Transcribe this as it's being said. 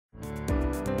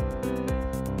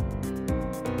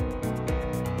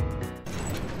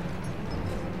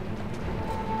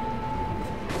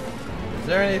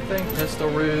there anything? Pistol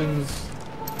runes,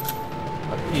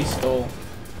 a pistol,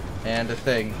 and a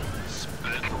thing.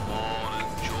 Split them on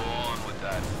and John with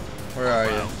that. Where are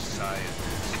you?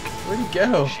 Where'd he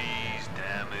go? She's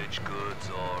damaged goods,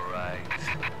 alright.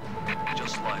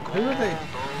 Just like Who are they?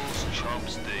 those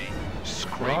chumps they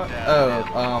scraped What? out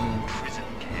Oh, prison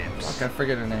camps. fuck, I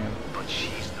forget her name. But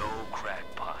she's no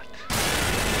crackpot.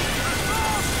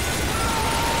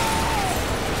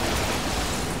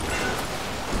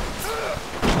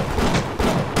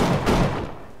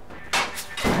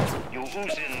 You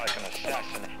ooze in like an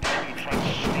assassin, and you try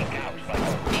to sneak out like a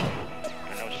thief.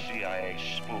 You're no CIA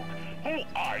spook. Who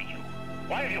are you?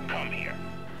 Why have you come here?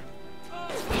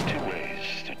 There's two ways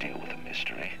to deal with a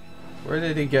mystery. Where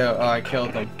did he go? Oh, I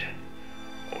killed him.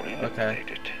 Or Okay. eliminate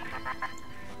it.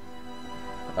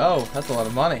 Oh, that's a lot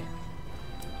of money.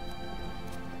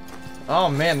 Oh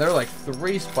man, there are like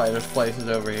 3 spiders places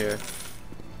over here.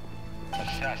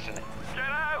 Assassin. Get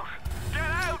out! Get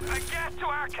out and get to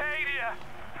Arcadia!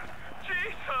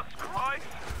 Jesus Christ!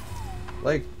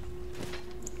 Like,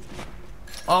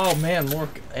 oh man, more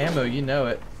ammo, you know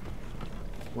it.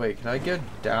 Wait, can I get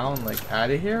down, like, out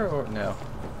of here, or no?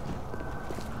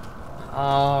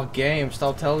 Oh, game,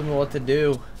 stop telling me what to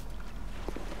do.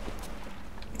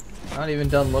 Not even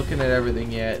done looking at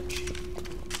everything yet.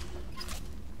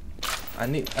 I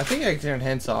think I can turn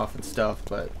hints off and stuff,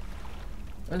 but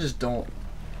I just don't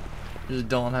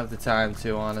have the time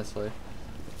to, honestly.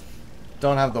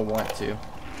 Don't have the want to.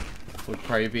 Would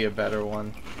probably be a better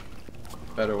way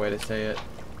to say it.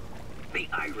 The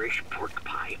Irish pork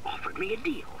pie offered me a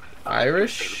deal.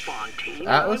 Irish? Fontaine,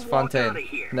 That was I walk Fontaine. out of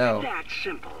here. No. That's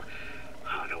simple.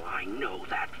 How do I know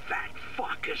that fat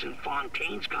fuck isn't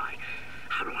Fontaine's guy?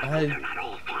 How do I know they're not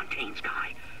all Fontaine's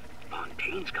guy?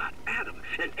 Fontaine's got Adam,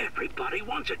 and everybody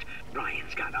wants it.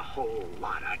 Ryan's got a whole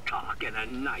lot of talk and a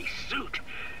nice suit.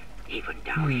 Even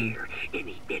down here,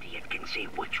 any idiot can see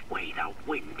which way the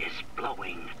wind is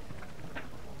blowing.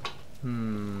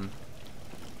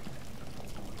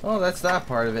 Oh, that's that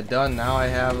part of it done. Now I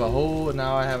have I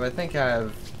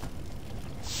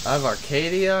have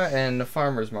Arcadia and the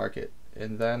farmer's market.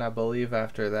 And then I believe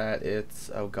after that it's,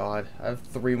 oh god, I have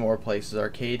 3 more places.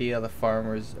 Arcadia, the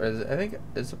farmer's, or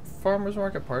is the farmer's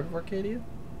market part of Arcadia?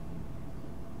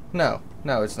 No,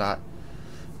 it's not.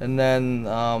 And then,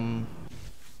 oh,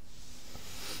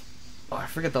 I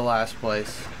forget the last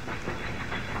place.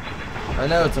 I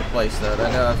know it's a place though.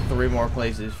 I know I have 3 more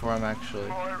places for him actually.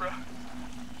 Moira.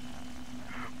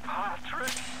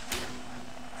 Patrick.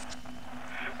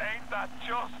 Ain't that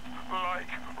just like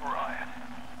Ryan?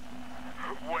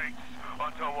 Waits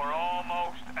until we're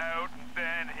almost out and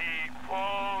then he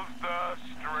pulls the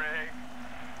string.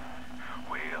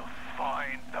 We'll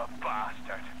find the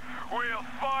bastard. We'll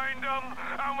find him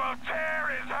and we'll tear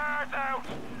his heart out.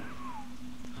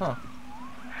 Huh.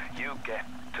 You get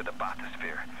to the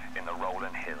bathysphere in the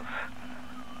rolling hills.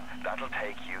 That'll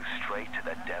take you straight to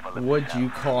the devil himself. Would you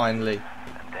kindly?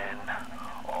 And then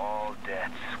all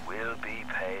debts will be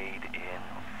paid in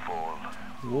full.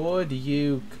 Would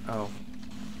you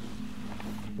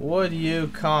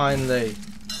kindly?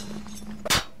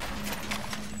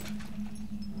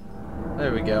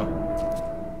 There we go.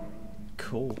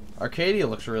 Cool. Arcadia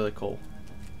looks really cool.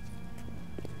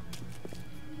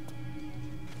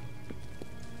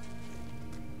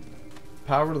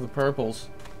 Power to the purples.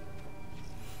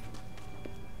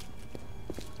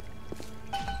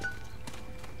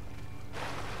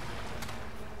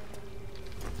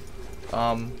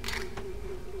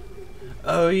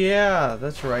 Oh yeah,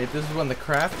 that's right. This is when the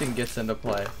crafting gets into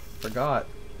play. Forgot.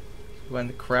 When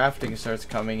the crafting starts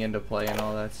coming into play and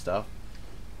all that stuff.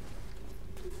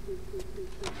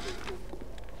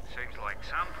 Seems like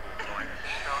some poor boy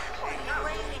You're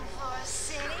waiting for us,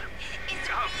 silly. It's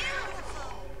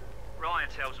beautiful. Ryan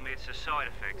tells me it's a side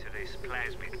effect of this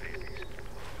plasmid business.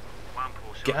 One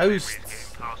poor soul Ghosts. memory is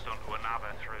getting passed on to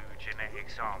another through genetic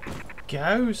sampling.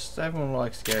 Ghosts? Everyone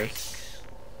likes ghosts.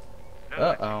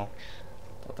 Uh-oh.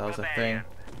 Thought that was a thing. And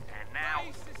now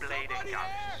bleeding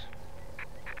ghosts.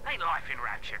 Ain't life in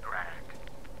Rapture grand?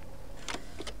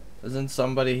 Isn't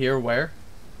somebody here where?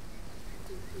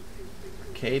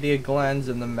 Arcadia Glens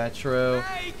in the metro.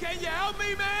 Hey, can you help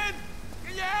me, man?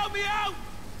 Can you help me out?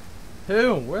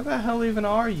 Who? Where the hell even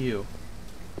are you?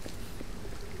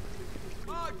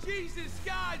 Oh, Jesus,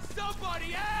 God,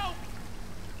 somebody help!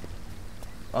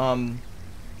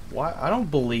 Why? I don't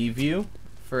believe you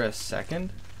for a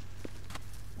second.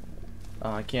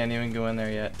 Oh, I can't even go in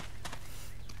there yet.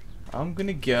 I'm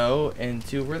gonna go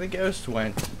into where the ghost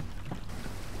went.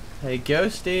 Hey,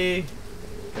 Ghosty.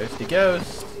 Ghosty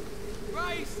ghost.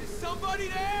 Bryce, is somebody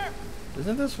there?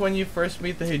 Isn't this when you first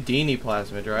meet the Houdini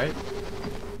plasmid, right?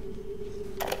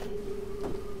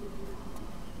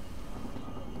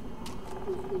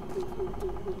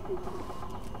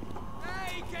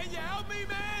 Hey, can you help me,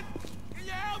 man? Can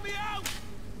you help me out?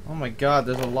 Oh my god,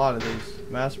 there's a lot of these.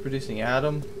 Mass-producing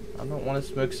Adam? I don't want to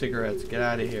smoke cigarettes. Get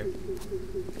out of here.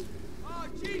 Oh,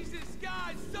 Jesus,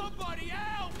 guys, somebody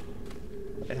help!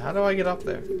 Hey, how do I get up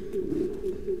there?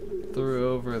 Through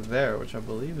over there, which I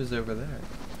believe is over there.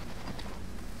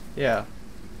 Yeah.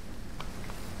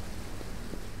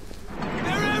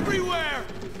 They're everywhere!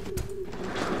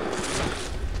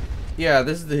 Yeah,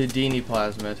 this is the Houdini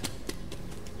plasmid.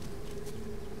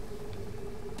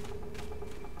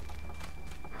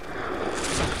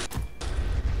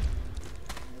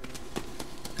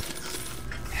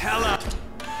 Hella!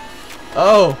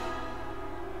 Oh!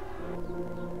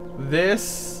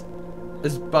 This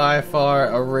is by far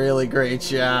a really great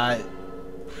shot.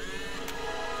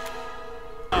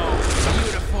 Oh,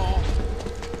 beautiful!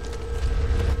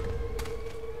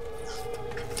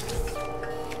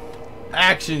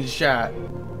 Action shot.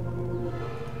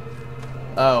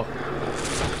 Oh.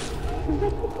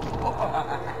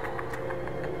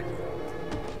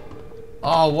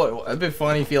 Oh, what? It'd be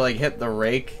funny if you like hit the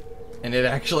rake and it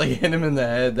actually hit him in the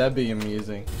head. That'd be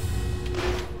amusing.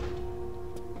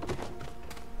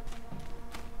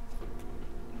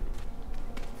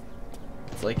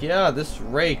 It's like, yeah, this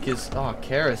rake is, oh,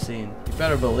 kerosene. You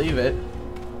better believe it.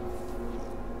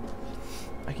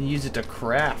 I can use it to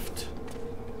craft.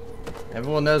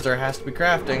 Everyone knows there has to be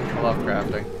crafting. I love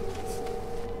crafting.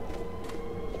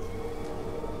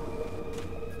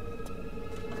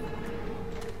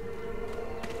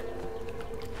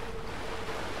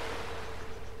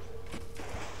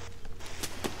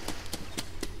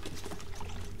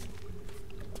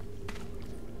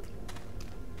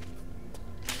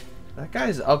 That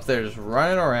guy's up there just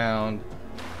running around,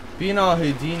 being all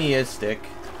Houdini-istic.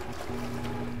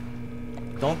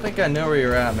 Don't think I know where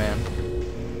you're at, man.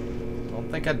 Don't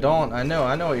think I don't. I know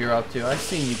what you're up to. I've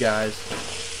seen you guys.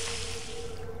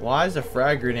 Why is a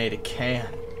frag grenade a can?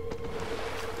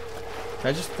 Can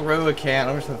I just throw a can?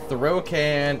 I'm just gonna throw a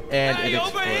can and Hey, it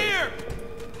over explodes. here!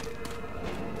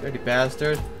 Dirty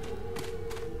bastard.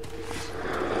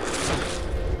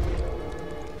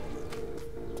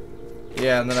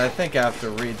 Yeah, and then I think I have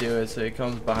to redo it, so he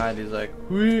comes behind, he's like,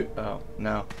 whee! Oh,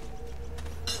 no.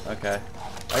 Okay.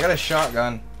 I got a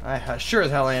shotgun. I sure as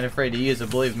hell ain't afraid to use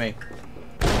it, believe me.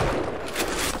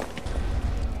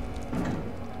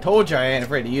 Told you I ain't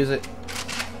afraid to use it.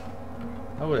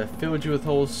 I would have filled you with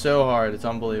holes so hard, it's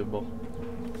unbelievable.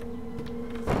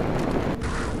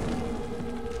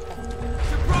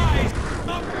 Surprise!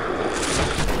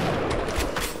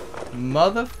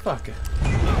 Motherfucker.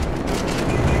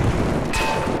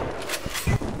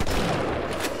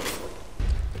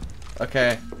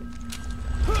 Okay.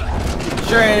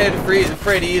 Sure ain't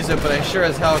afraid to use it, but I sure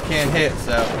as hell can't hit,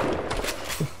 so.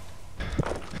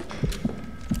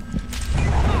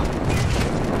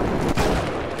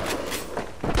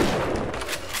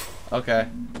 Okay.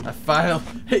 I finally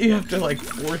hit you after like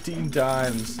 14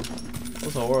 times. That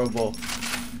was horrible.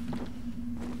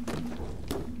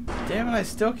 Damn it, I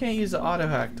still can't use the auto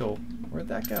hack tool. Where'd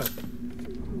that go?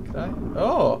 Could I?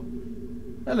 Oh!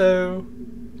 Hello!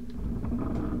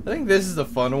 I think this is the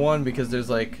fun one because there's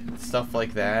like stuff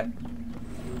like that.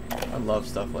 I love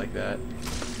stuff like that.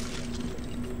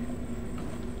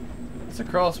 There's a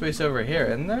crawl space over here,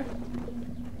 isn't there?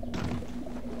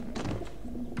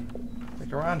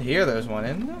 Like around here there's one,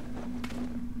 isn't there?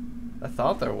 I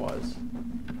thought there was.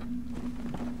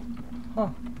 Huh.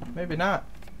 Maybe not.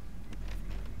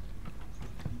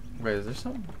 Wait, is there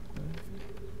something?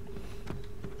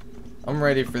 I'm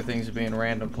ready for things to be in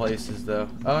random places, though.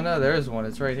 Oh no, there is one.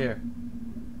 It's right here.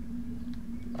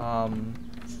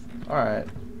 Alright.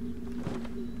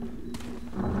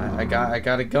 I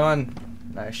got a gun.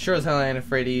 I sure as hell ain't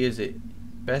afraid to use it.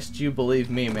 Best you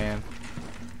believe me, man.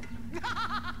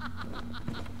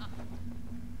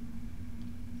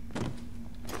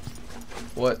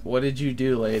 What did you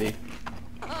do, lady?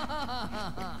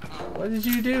 What did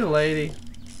you do, lady?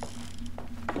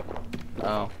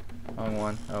 Oh. Wrong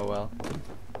one. Oh well.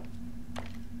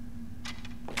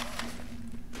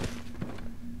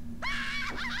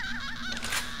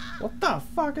 What the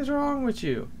fuck is wrong with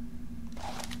you?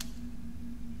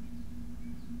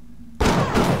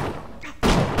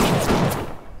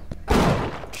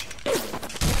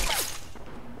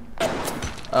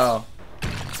 Oh.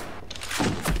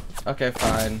 Okay,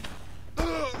 fine.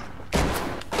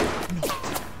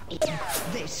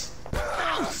 This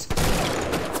house.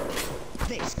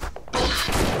 This.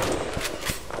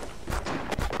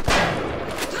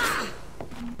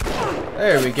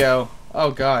 There we go.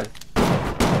 Oh god.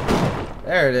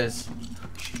 There it is.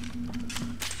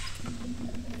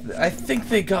 I think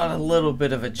they got a little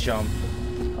bit of a jump.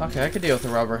 Okay, I could deal with the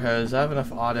rubber hose. I have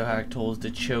enough auto hack tools to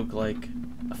choke like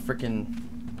a freaking.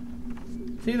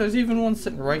 See, there's even one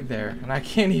sitting right there, and I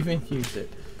can't even use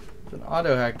it. There's an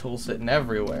auto hack tool sitting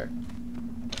everywhere.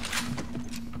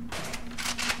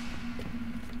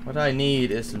 What I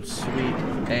need is some sweet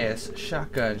ass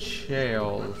shotgun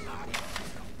shells.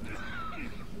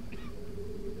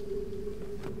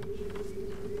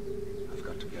 I've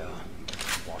got to go.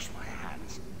 Wash my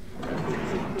hands.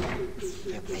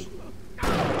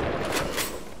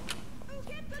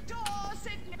 Get the door,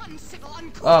 Sydney. Uncivil,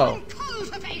 uncool, Oh.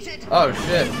 uncultivated. Oh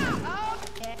shit. Oh,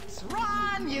 yes.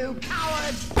 Run, you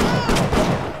coward.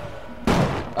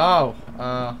 Oh,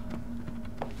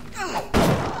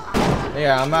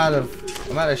 yeah, I'm out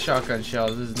of shotgun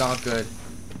shells. This is not good.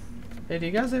 Hey, do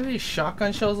you guys have any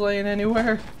shotgun shells laying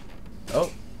anywhere?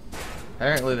 Oh,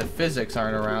 apparently the physics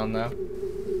aren't around though.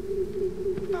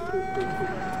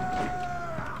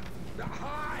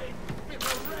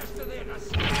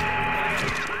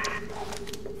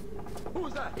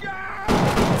 Who's that?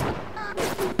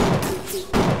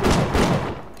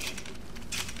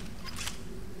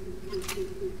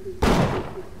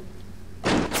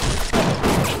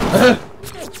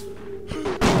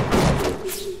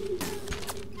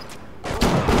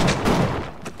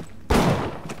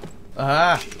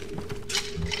 Ah!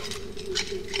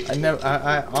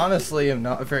 I honestly am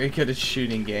not very good at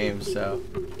shooting games, so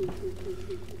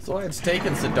that's why it's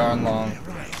taken so darn long.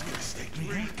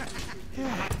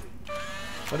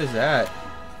 What is that?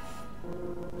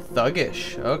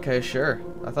 Thuggish. Okay, sure.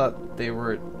 I thought they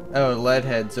were lead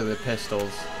heads are the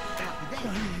pistols.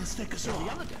 Just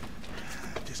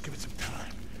give it some time.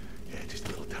 Yeah, just a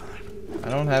little time. I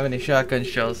don't have any shotgun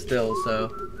shells still, so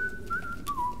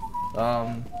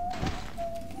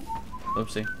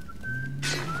oopsie.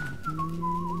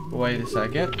 Wait a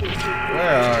second.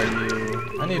 Where are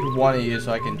you? I need one of you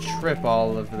so I can trip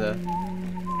all of the.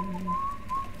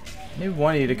 I need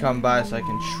one of you to come by so I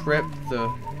can trip the.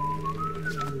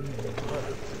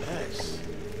 Nice.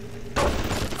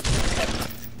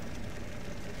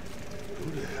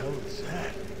 Who the hell is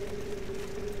that?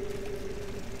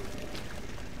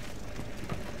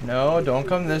 No, don't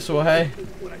come this way.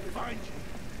 When I find you,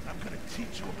 I'm gonna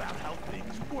teach you about how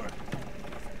things work.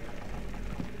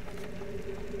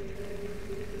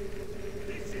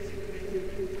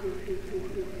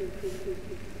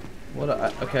 What?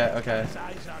 Okay. His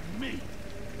eyes on me.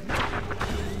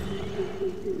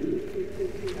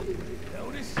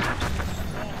 Notice?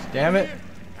 Damn it.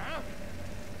 Huh?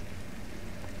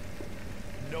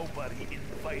 Nobody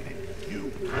invited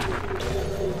you.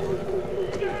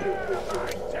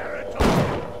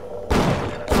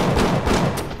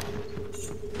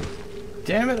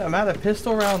 Damn it! I'm out of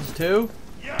pistol rounds too.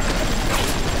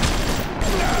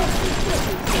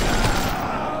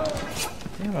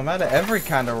 Damn, I'm out of every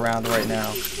kind of round right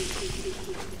now.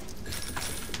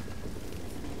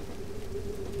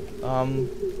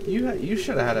 You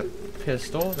should have had a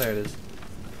pistol. There it is.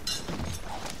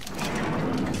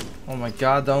 Oh my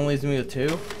god, that only leaves me with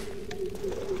two?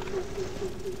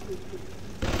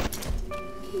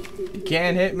 You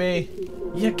can't hit me.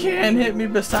 You can't hit me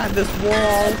beside this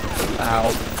wall.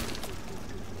 Ow.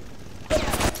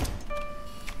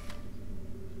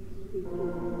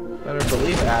 Better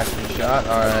believe action shot.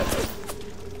 Alright.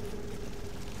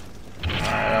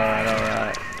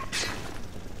 Alright.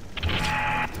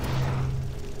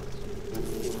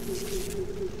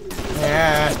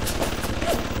 Yeah.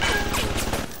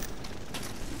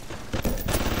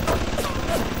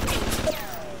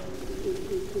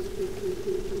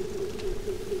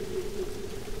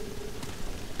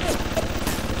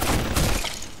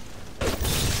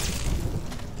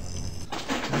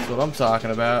 That's what I'm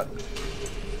talking about.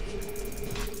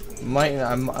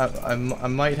 I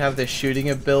might have the shooting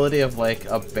ability of like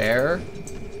a bear,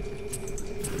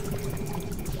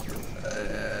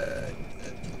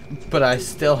 but I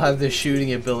still have the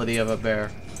shooting ability of a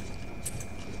bear.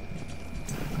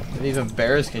 And even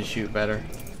bears can shoot better.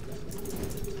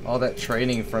 All that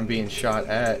training from being shot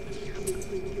at.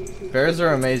 Bears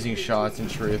are amazing shots, in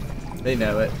truth. They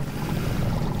know it.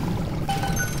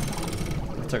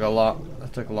 It took a lot.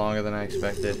 That took longer than I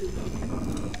expected.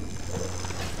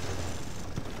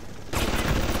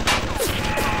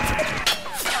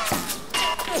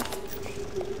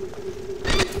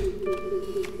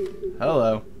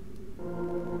 Hello.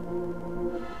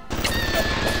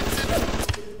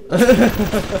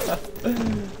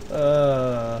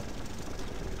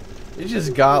 It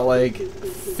just got like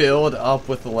filled up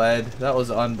with lead. That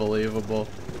was unbelievable.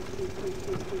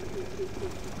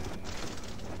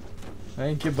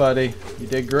 Thank you, buddy. You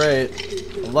did great.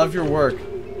 I love your work.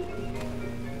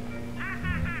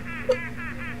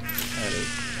 That is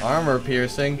armor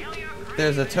piercing.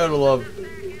 There's a total of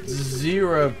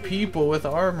 0 people with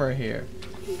armor here.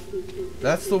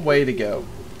 That's the way to go.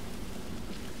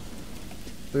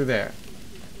 Through there.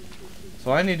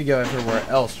 So I need to go everywhere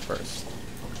else first.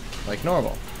 Like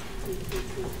normal.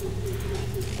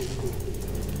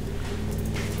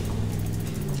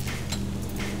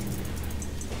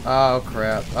 Oh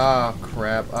crap. Oh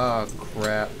crap. Oh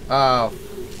crap. Oh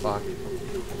fuck.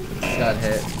 Got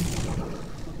hit.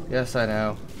 Yes, I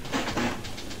know.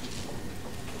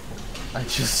 I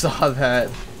just saw that.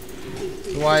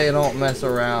 That's why you don't mess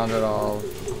around at all.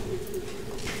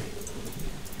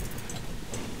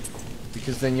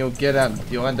 Because then you'll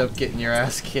end up getting your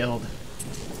ass killed.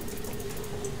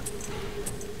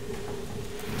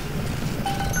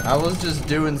 I was just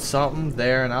doing something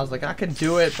there and I was like, I could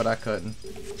do it, but I couldn't.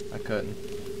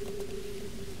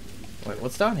 Wait,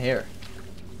 what's down here?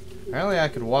 Apparently I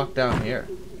could walk down here.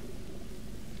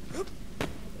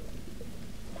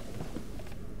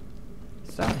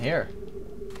 What's down here?